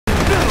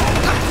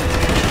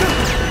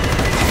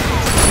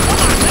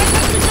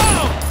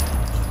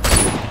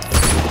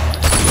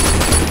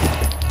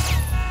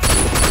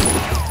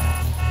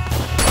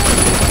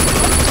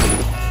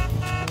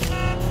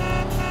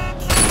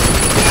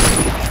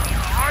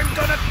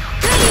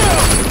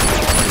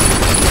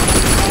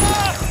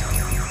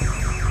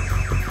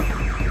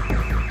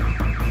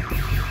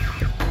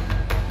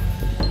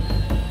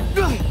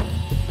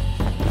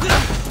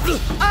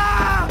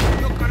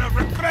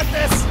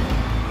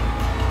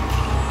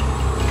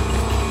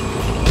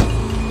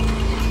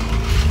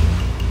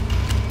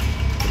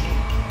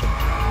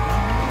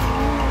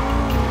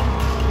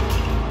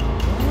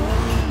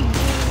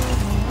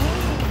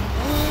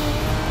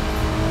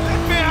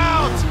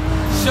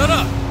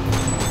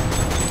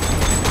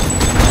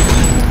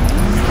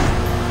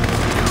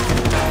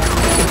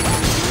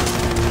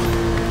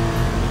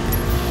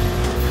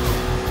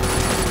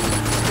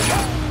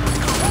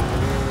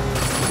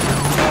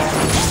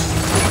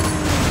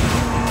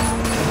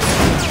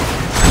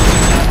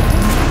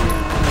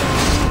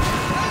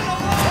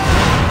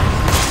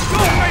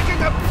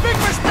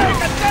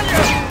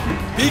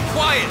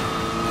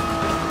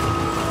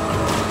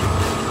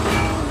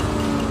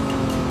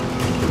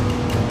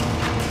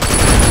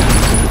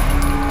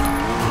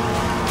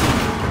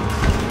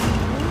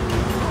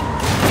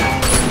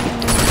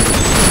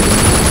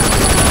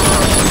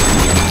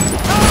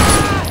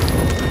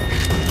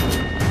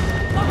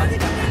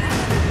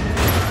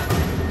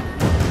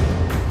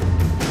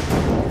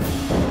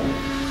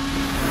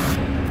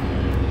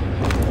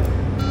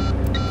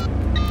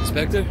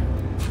Inspector,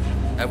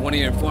 I have one of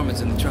your informants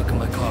in the trunk of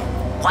my car.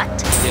 What?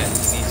 Yeah,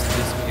 he needs to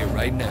disappear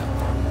right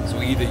now.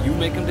 So either you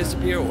make him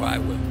disappear or I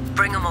will.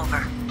 Bring him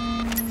over.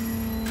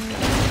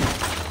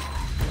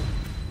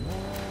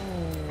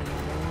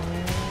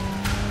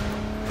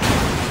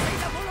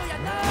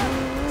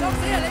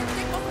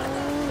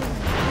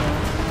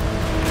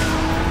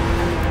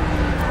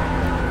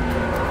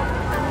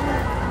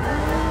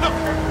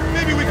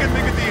 Maybe we can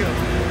make a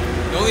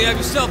deal. You only have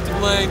yourself to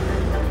blame.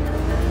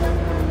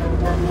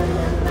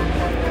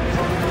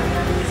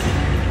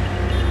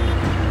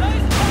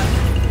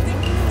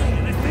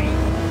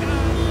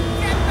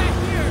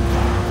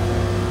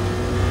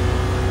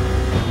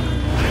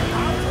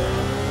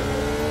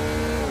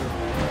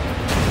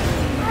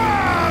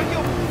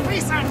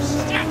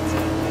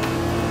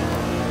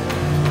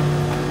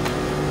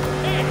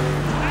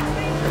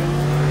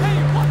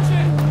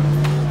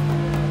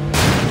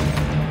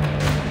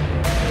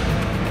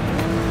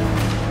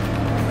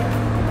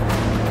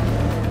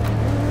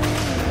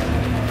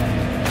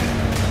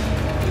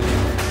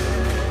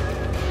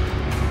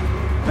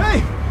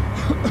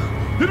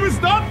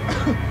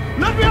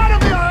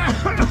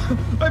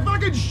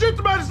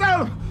 Shit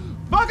myself!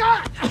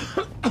 Fucker!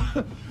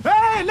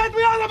 Hey, let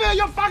me out of here,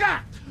 you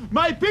fucker!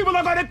 My people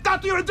are gonna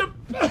cut you into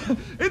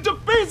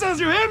pieces,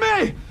 you hear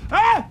me?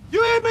 Huh?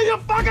 You hear me, you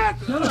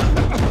fucker? Shut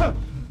up!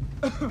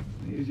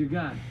 Here's your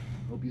guy.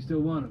 Hope you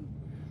still want him.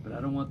 But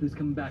I don't want this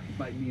coming back to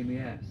bite me in the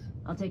ass.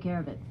 I'll take care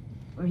of it.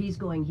 Where he's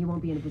going, he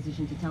won't be in a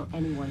position to tell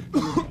anyone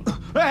anything.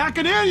 Hey, I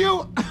can hear you!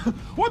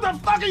 What the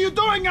fuck are you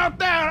doing out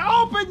there?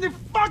 Open the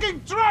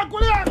fucking trunk,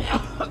 will you?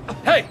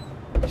 Hey!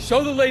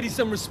 Show the lady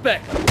some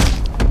respect.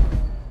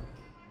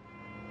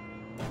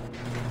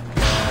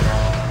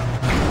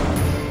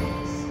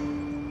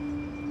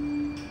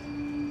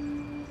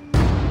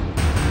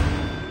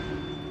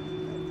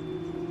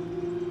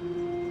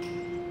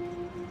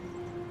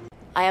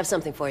 I have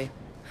something for you.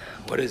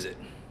 What is it?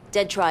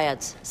 Dead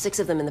triads. 6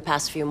 of them in the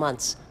past few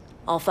months.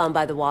 All found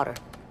by the water.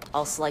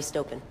 All sliced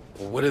open.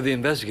 Well, what do the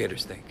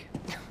investigators think?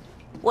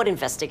 What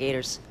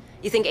investigators?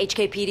 You think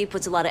HKPD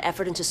puts a lot of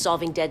effort into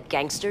solving dead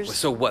gangsters? Well,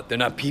 so what? They're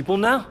not people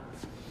now?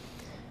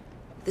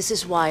 This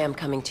is why I'm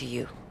coming to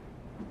you.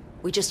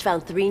 We just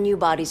found 3 new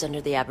bodies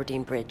under the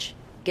Aberdeen Bridge.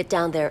 Get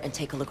down there and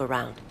take a look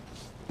around.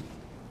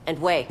 And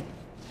Wei.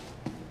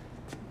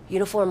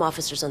 Uniform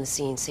officers on the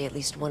scene say at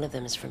least one of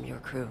them is from your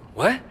crew.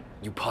 What?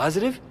 You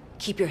positive?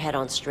 Keep your head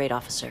on straight,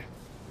 officer.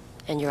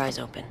 And your eyes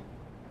open.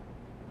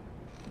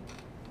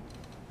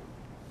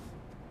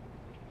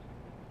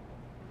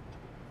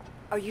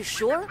 Are you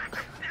sure?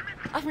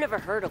 I've never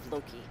heard of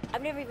Loki.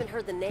 I've never even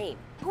heard the name.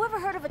 Whoever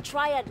heard of a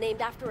triad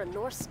named after a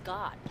Norse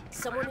god?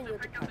 Someone in your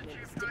department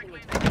is dipping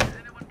into it.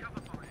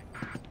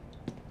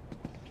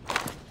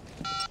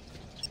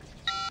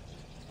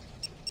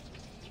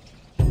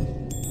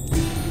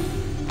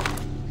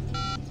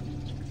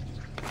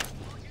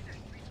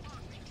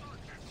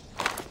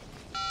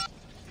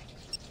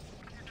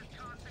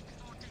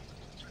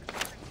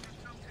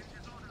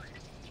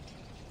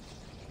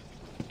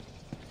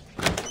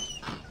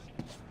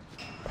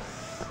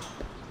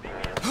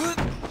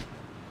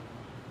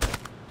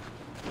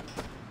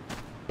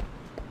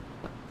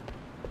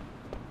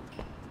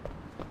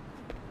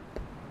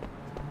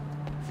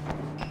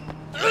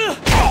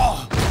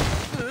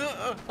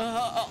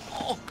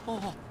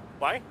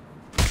 Why?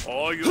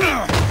 Oh, you.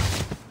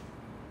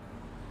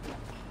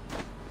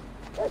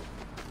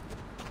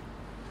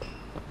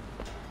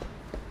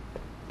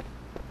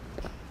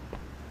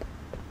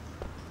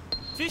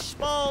 Fish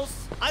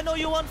balls! I know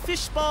you want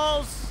fish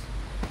balls!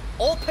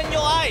 Open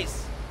your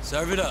eyes!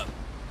 Serve it up.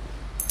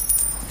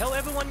 Tell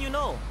everyone you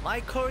know,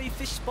 my curry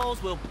fish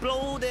balls will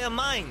blow their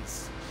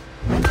minds!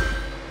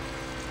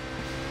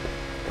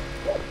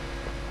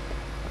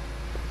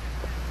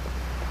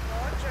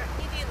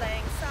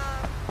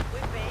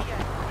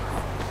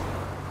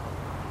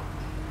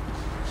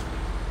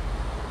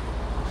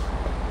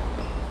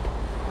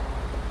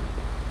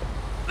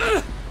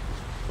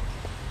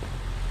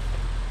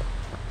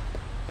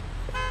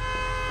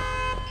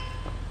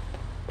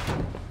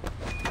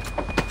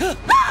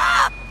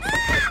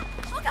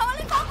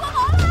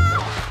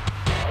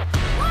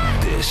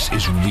 This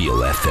is Real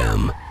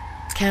FM.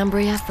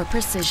 Cambria for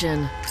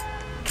precision.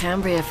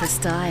 Cambria for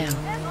style.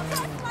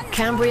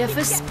 Cambria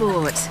for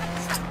sport.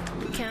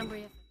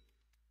 Cambria.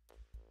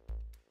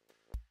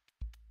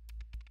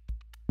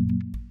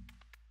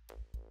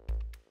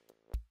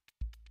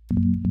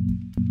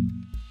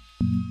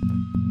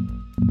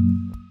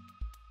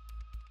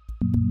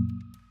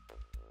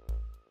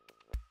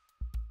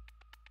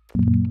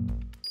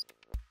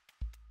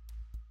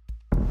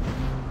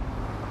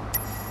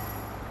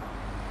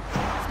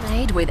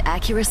 Made with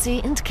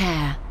accuracy and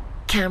care.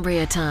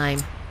 Cambria time.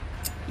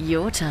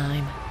 Your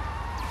time.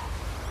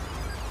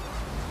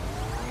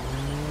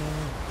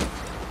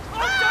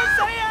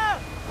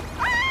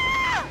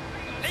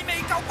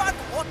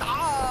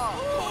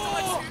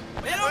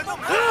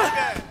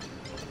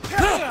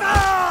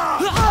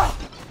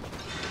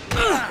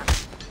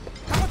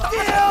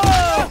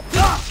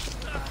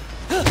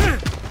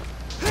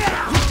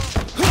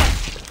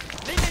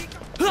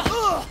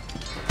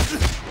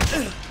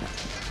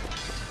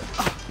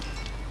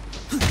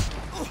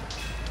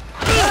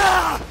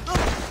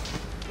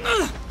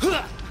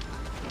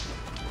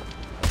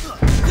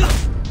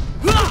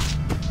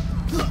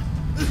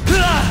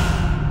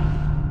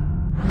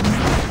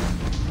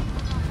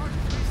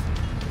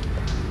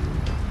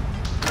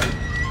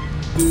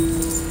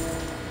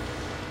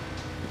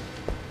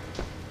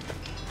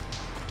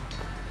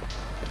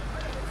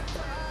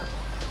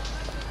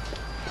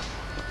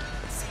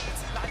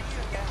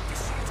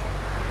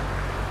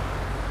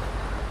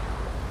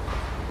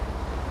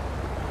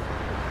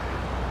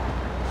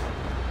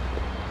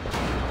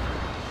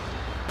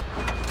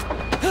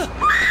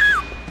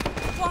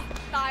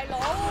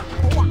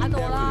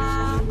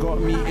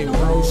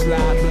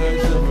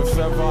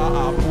 ever.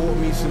 I bought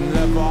me some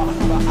leather,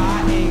 but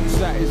I ain't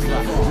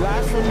satisfied.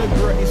 Life from the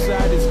gritty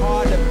side is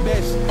hard at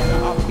best.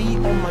 I beat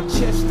on my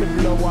chest to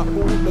blow up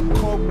all the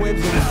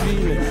cobwebs I'm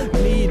feeling.